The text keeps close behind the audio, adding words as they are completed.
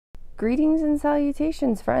Greetings and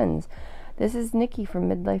salutations, friends. This is Nikki from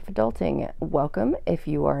Midlife Adulting. Welcome if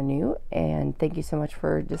you are new, and thank you so much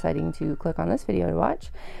for deciding to click on this video to watch.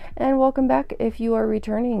 And welcome back if you are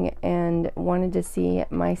returning and wanted to see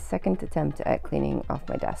my second attempt at cleaning off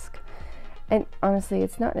my desk. And honestly,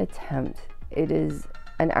 it's not an attempt. It is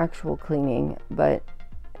an actual cleaning, but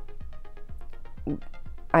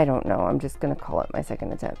I don't know. I'm just going to call it my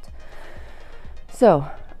second attempt. So,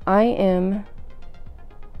 I am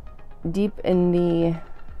deep in the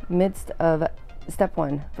midst of step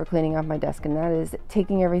one for cleaning off my desk, and that is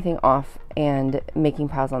taking everything off and making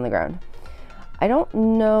piles on the ground. I don't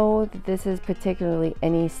know that this is particularly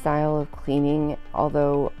any style of cleaning,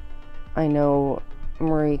 although I know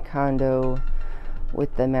Marie Kondo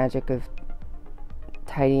with the magic of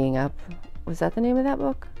tidying up, was that the name of that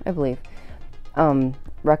book? I believe.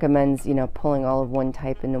 Recommends, pulling all of one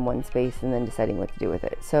type into one space and then deciding what to do with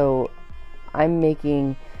it. So I'm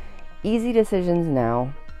making easy decisions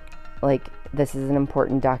now. Like, this is an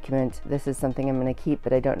important document. This is something I'm going to keep,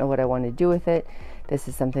 but I don't know what I want to do with it. This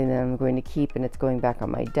is something that I'm going to keep and it's going back on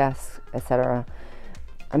my desk, etc.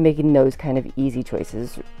 I'm making those kind of easy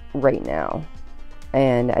choices right now.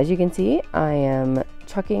 And as you can see, I am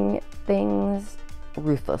chucking things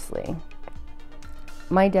ruthlessly.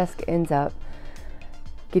 My desk ends up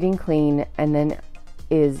getting clean and then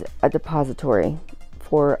is a depository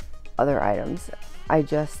for other items.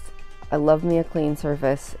 I love me a clean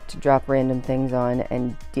surface to drop random things on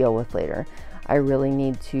and deal with later. I really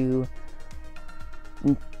need to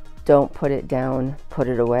don't put it down, put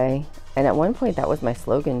it away. And at one point that was my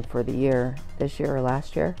slogan for the year, this year or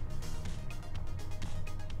last year.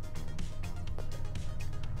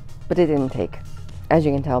 But it didn't take, as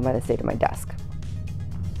you can tell by the state of my desk.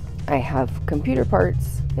 I have computer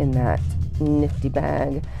parts in that nifty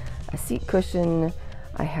bag, a seat cushion,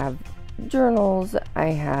 I have journals, I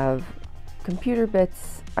have computer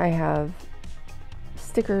bits, I have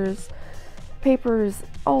stickers, papers,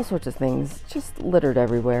 all sorts of things just littered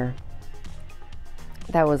everywhere.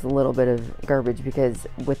 That was a little bit of garbage because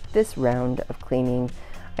with this round of cleaning,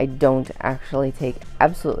 I don't actually take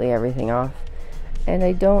absolutely everything off, and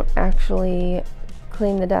I don't actually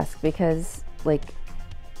clean the desk because,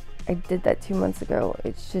 I did that 2 months ago.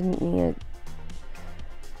 It shouldn't need.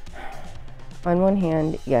 On one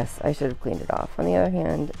hand, yes, I should have cleaned it off. On the other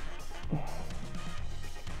hand,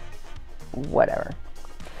 whatever.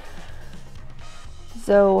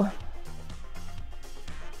 So,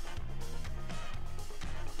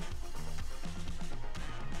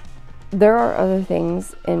 there are other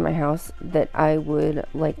things in my house that I would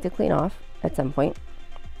like to clean off at some point.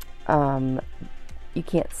 You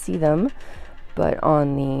can't see them, but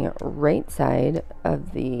on the right side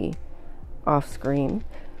of the off screen,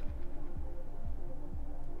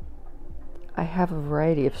 I have a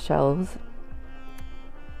variety of shelves,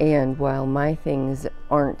 and while my things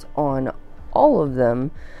aren't on all of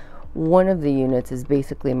them, one of the units is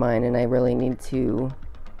basically mine, and I really need to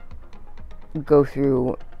go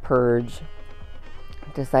through, purge,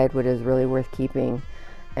 decide what is really worth keeping,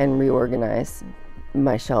 and reorganize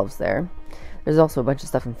my shelves there. There's also a bunch of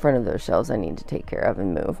stuff in front of those shelves I need to take care of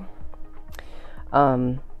and move.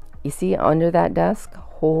 You see under that desk,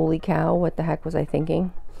 holy cow, what the heck was I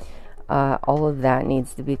thinking? All of that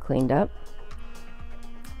needs to be cleaned up.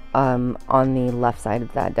 On the left side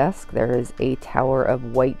of that desk, there is a tower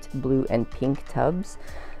of white, blue, and pink tubs.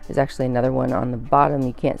 There's actually another one on the bottom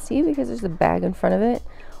you can't see because there's a bag in front of it.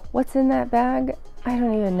 What's in that bag? I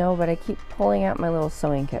don't even know, but I keep pulling out my little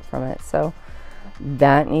sewing kit from it, so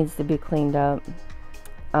that needs to be cleaned up.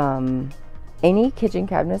 Any kitchen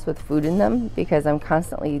cabinets with food in them, because I'm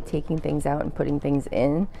constantly taking things out and putting things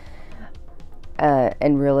in.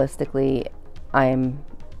 And realistically, I'm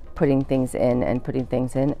putting things in and putting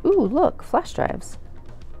things in. Ooh, look, flash drives.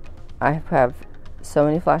 I have so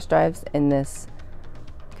many flash drives in this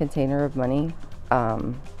container of money,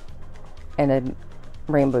 and a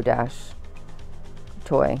Rainbow Dash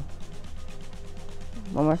toy.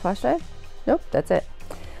 One more flash drive? Nope, that's it.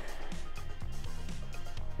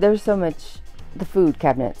 There's so much. The food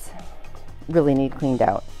cabinets really need cleaned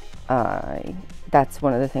out. That's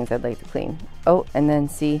one of the things I'd like to clean. Oh, and then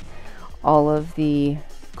see, all of the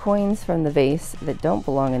coins from the vase that don't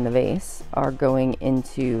belong in the vase are going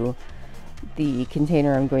into the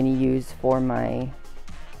container I'm going to use for my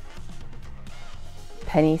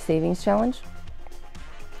penny savings challenge,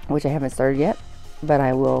 which I haven't started yet, but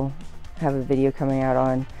I will have a video coming out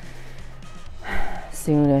on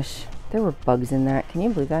soonish. There were bugs in that. Can you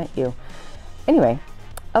believe that? Ew. Anyway,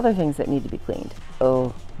 other things that need to be cleaned.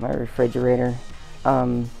 Oh, my refrigerator.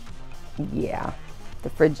 Yeah, the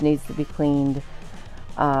fridge needs to be cleaned.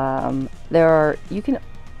 You can,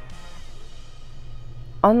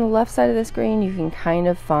 on the left side of the screen, you can kind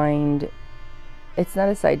of find, it's not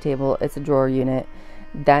a side table, it's a drawer unit.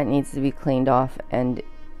 That needs to be cleaned off and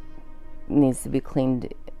needs to be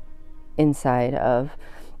cleaned inside of.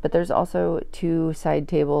 But there's also 2 side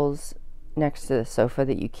tables next to the sofa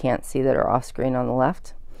that you can't see that are off screen on the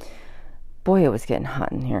left. Boy, it was getting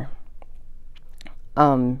hot in here.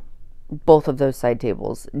 Both of those side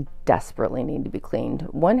tables desperately need to be cleaned.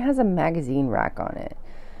 One has a magazine rack on it.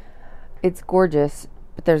 It's gorgeous,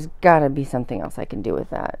 but there's gotta be something else I can do with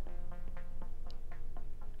that.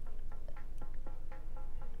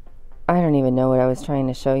 I don't even know what I was trying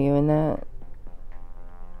to show you in that.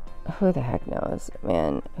 Who the heck knows,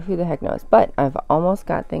 man? Who the heck knows? But I've almost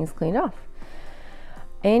got things cleaned off.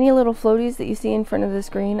 Any little floaties that you see in front of the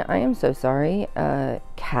screen, I am so sorry.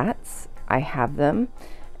 Cats, I have them.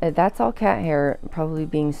 That's all cat hair probably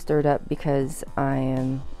being stirred up because I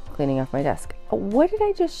am cleaning off my desk. What did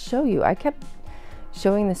I just show you? I kept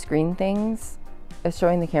showing the screen things,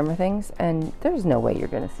 showing the camera things, and there's no way you're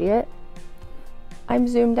going to see it. I'm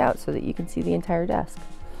zoomed out so that you can see the entire desk.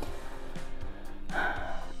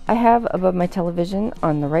 I have above my television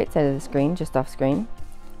on the right side of the screen, just off screen,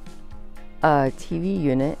 a TV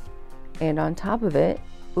unit, and on top of it,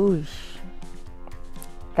 oosh,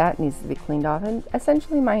 that needs to be cleaned off. And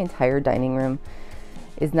essentially my entire dining room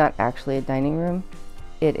is not actually a dining room.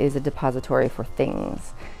 It is a depository for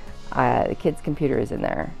things. The kids' computer is in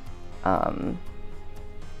there.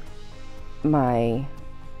 My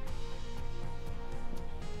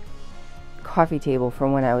coffee table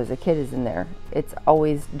from when I was a kid is in there. It's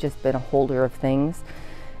always just been a holder of things,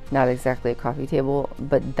 not exactly a coffee table,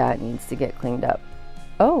 but that needs to get cleaned up.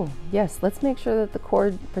 Oh, yes, let's make sure that the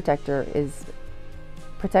cord protector is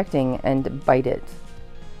protecting and bite it.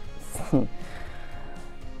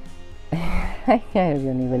 I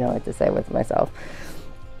don't even know what to say with myself.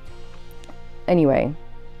 Anyway,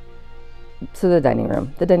 so the dining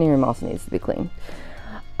room also needs to be cleaned.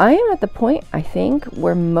 I am at the point, I think,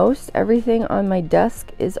 where most everything on my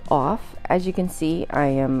desk is off. As you can see, I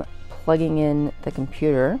am plugging in the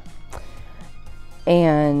computer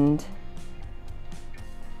and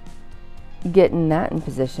getting that in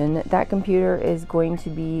position. That computer is going to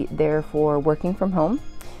be there for working from home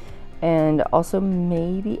and also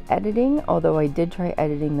maybe editing, although I did try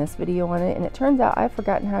editing this video on it, and it turns out I've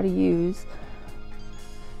forgotten how to use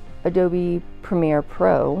Adobe Premiere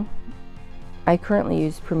Pro. I currently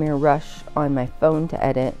use Premiere Rush on my phone to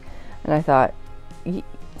edit, and I thought,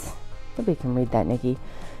 nobody can read that, Nikki.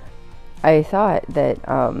 I thought that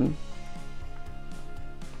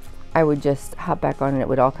I would just hop back on and it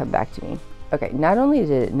would all come back to me. Okay, not only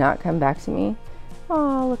did it not come back to me,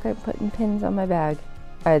 oh, look, I'm putting pins on my bag.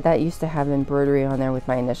 That used to have embroidery on there with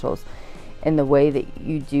my initials. And the way that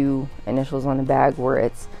you do initials on a bag, where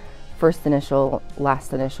it's first initial,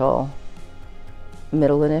 last initial,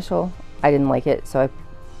 middle initial, I didn't like it, so I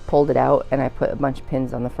pulled it out and I put a bunch of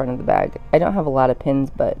pins on the front of the bag. I don't have a lot of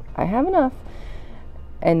pins, but I have enough.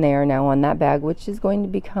 And they are now on that bag, which is going to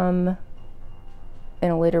become,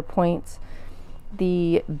 in a later point,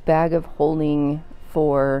 the bag of holding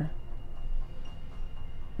for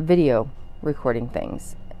video recording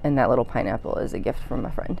things. And that little pineapple is a gift from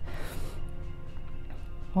a friend.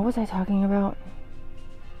 What was I talking about?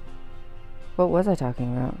 What was I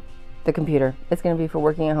talking about? The computer. It's going to be for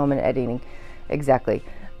working at home and editing. Exactly.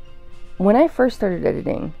 When I first started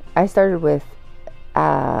editing, I started with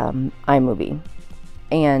iMovie.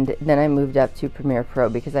 And then I moved up to Premiere Pro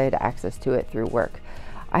because I had access to it through work.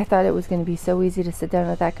 I thought it was going to be so easy to sit down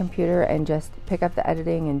at that computer and just pick up the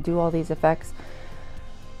editing and do all these effects.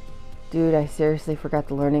 Dude, I seriously forgot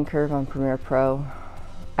the learning curve on Premiere Pro.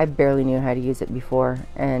 I barely knew how to use it before,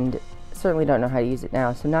 and certainly don't know how to use it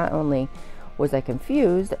now. So not only was I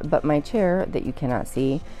confused, but my chair that you cannot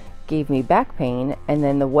see gave me back pain, and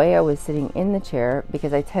then the way I was sitting in the chair,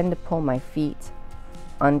 because I tend to pull my feet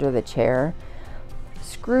under the chair,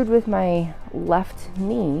 screwed with my left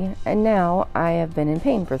knee, and now I have been in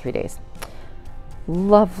pain for 3 days.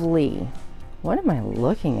 Lovely. What am I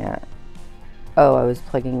looking at? Oh, I was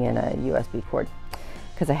plugging in a USB cord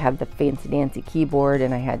because I have the fancy dancy keyboard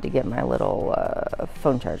and I had to get my little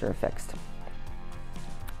phone charger fixed.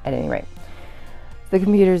 At any rate, the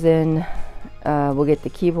computer's in. We'll get the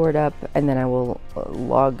keyboard up and then I will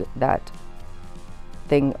log that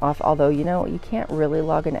thing off. Although, you know, you can't really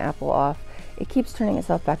log an Apple off. It keeps turning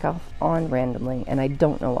itself back on randomly, and I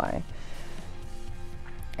don't know why.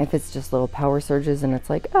 If it's just little power surges and it's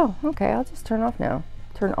like, oh, okay, I'll just turn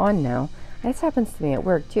on now. This happens to me at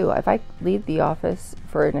work too. If I leave the office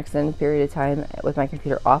for an extended period of time with my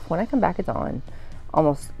computer off, when I come back it's on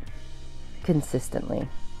almost consistently.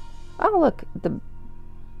 Oh, look,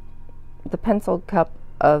 the penciled cup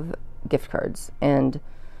of gift cards and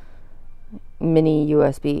mini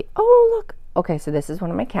USB. Oh, look. Okay, so this is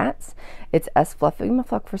one of my cats. It's S. Fluffy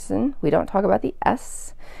McFluckerson. We don't talk about the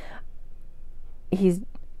S. He's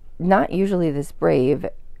not usually this brave.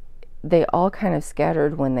 They all kind of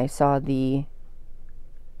scattered when they saw the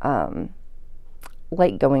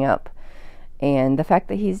light going up. And the fact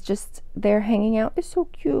that he's just there hanging out is so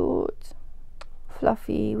cute.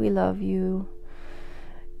 Fluffy, we love you.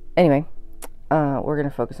 Anyway, we're going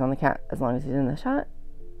to focus on the cat as long as he's in the shot.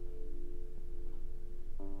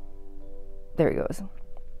 There he goes.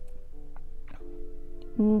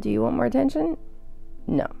 Do you want more attention?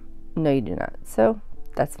 No. No, you do not. So,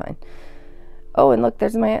 that's fine. Oh, and look,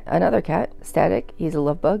 there's another cat, Static. He's a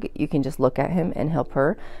love bug. You can just look at him and he'll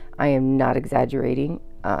purr. I am not exaggerating.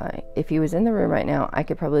 If he was in the room right now, I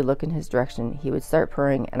could probably look in his direction. He would start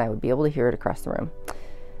purring, and I would be able to hear it across the room.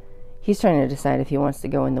 He's trying to decide if he wants to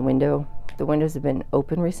go in the window. The windows have been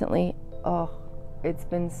open recently. Oh, it's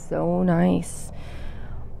been so nice.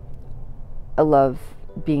 I love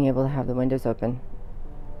being able to have the windows open.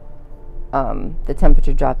 The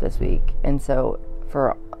temperature dropped this week, and so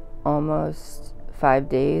for almost 5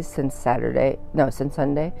 days since Sunday,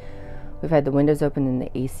 we've had the windows open and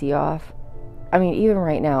the AC off. I mean, even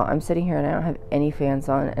right now, I'm sitting here and I don't have any fans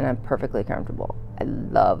on, and I'm perfectly comfortable. I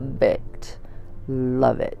love it.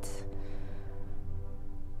 Love it.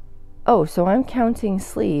 Oh, so I'm counting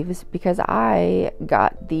sleeves because I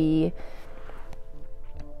got the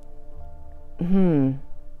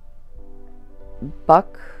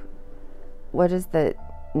what is the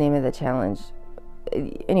name of the challenge?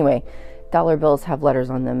 Anyway, dollar bills have letters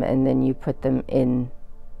on them, and then you put them in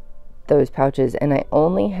those pouches, and I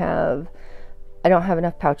don't have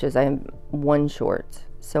enough pouches. I am one short,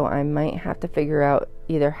 so I might have to figure out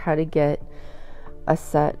either how to get a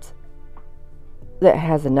set that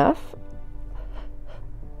has enough,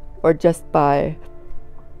 or just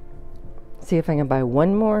see if I can buy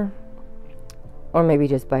one more, or maybe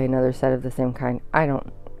just buy another set of the same kind. I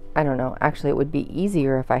don't know. Actually, it would be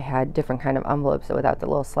easier if I had different kind of envelopes without the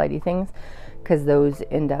little slidey things, because those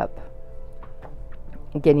end up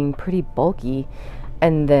getting pretty bulky,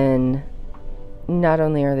 and then not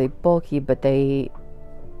only are they bulky, but they're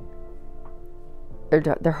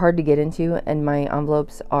hard to get into, and my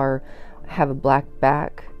envelopes have a black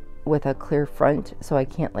back with a clear front, so I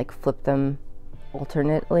can't flip them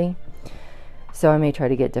alternately. So I may try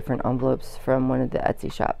to get different envelopes from one of the Etsy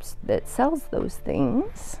shops that sells those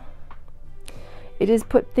things. It is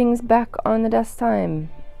put things back on the desk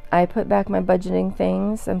time. I put back my budgeting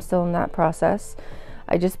things. I'm still in that process.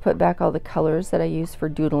 I just put back all the colors that I use for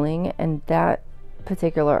doodling, and that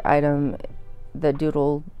particular item, the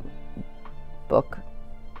doodle book,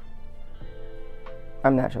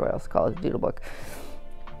 I'm not sure what else to call it, a doodle book.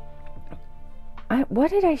 What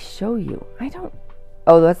did I show you?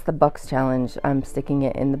 Oh, that's the Bucks challenge. I'm sticking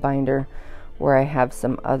it in the binder where I have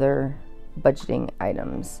some other budgeting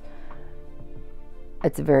items.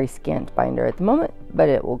 It's a very scant binder at the moment, but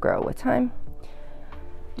it will grow with time.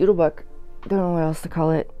 Doodle book. Don't know what else to call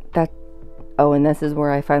it. And this is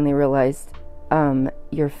where I finally realized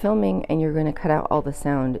you're filming and you're going to cut out all the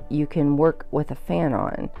sound. You can work with a fan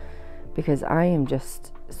on, because I am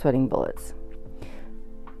just sweating bullets.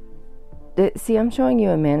 See, I'm showing you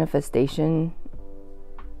a manifestation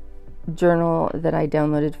journal that I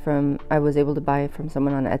was able to buy from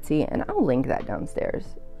someone on Etsy, and I'll link that down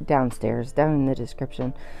in the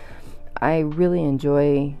description. I really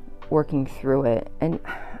enjoy working through it, and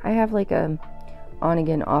I have a on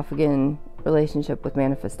again, off again relationship with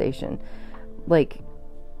manifestation.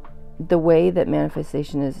 The way that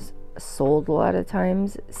manifestation is sold a lot of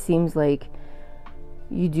times seems like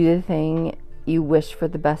you do the thing, you wish for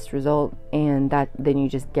the best result, and then you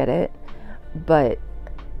just get it. But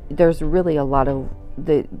there's really a lot of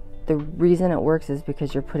the reason it works is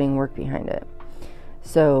because you're putting work behind it.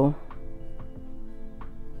 So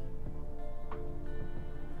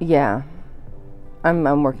yeah,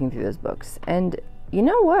 I'm working through those books, and you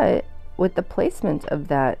know what? With the placement of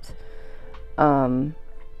that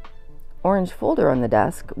orange folder on the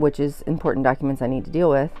desk, which is important documents I need to deal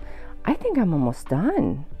with, I think I'm almost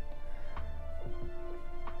done.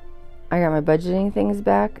 I got my budgeting things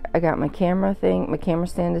back. I got my camera thing. My camera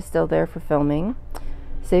stand is still there for filming.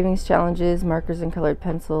 Savings challenges, markers and colored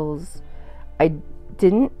pencils. I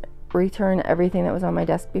didn't return everything that was on my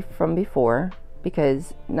desk from before,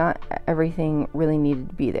 because not everything really needed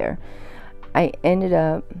to be there. I ended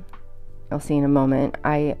up, I'll see in a moment,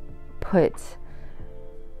 was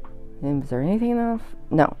there anything else?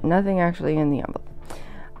 No, nothing actually in the envelope.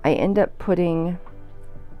 I end up putting,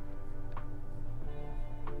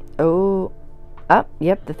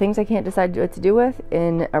 the things I can't decide what to do with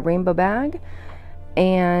in a rainbow bag.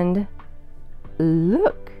 And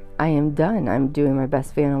look, I am done. I'm doing my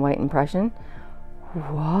best Vanna White impression.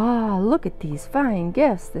 Wow, look at these fine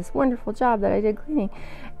gifts, this wonderful job that I did cleaning.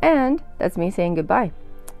 And that's me saying goodbye.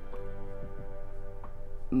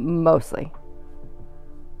 Mostly.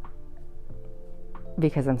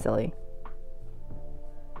 Because I'm silly.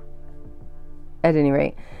 At any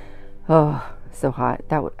rate, so hot.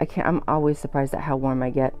 I'm always surprised at how warm I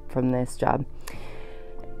get from this job.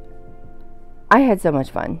 I had so much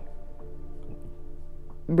fun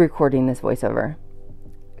recording this voiceover.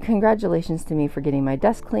 Congratulations to me for getting my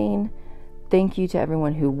desk clean. Thank you to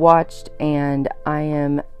everyone who watched, and I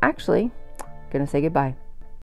am actually going to say goodbye.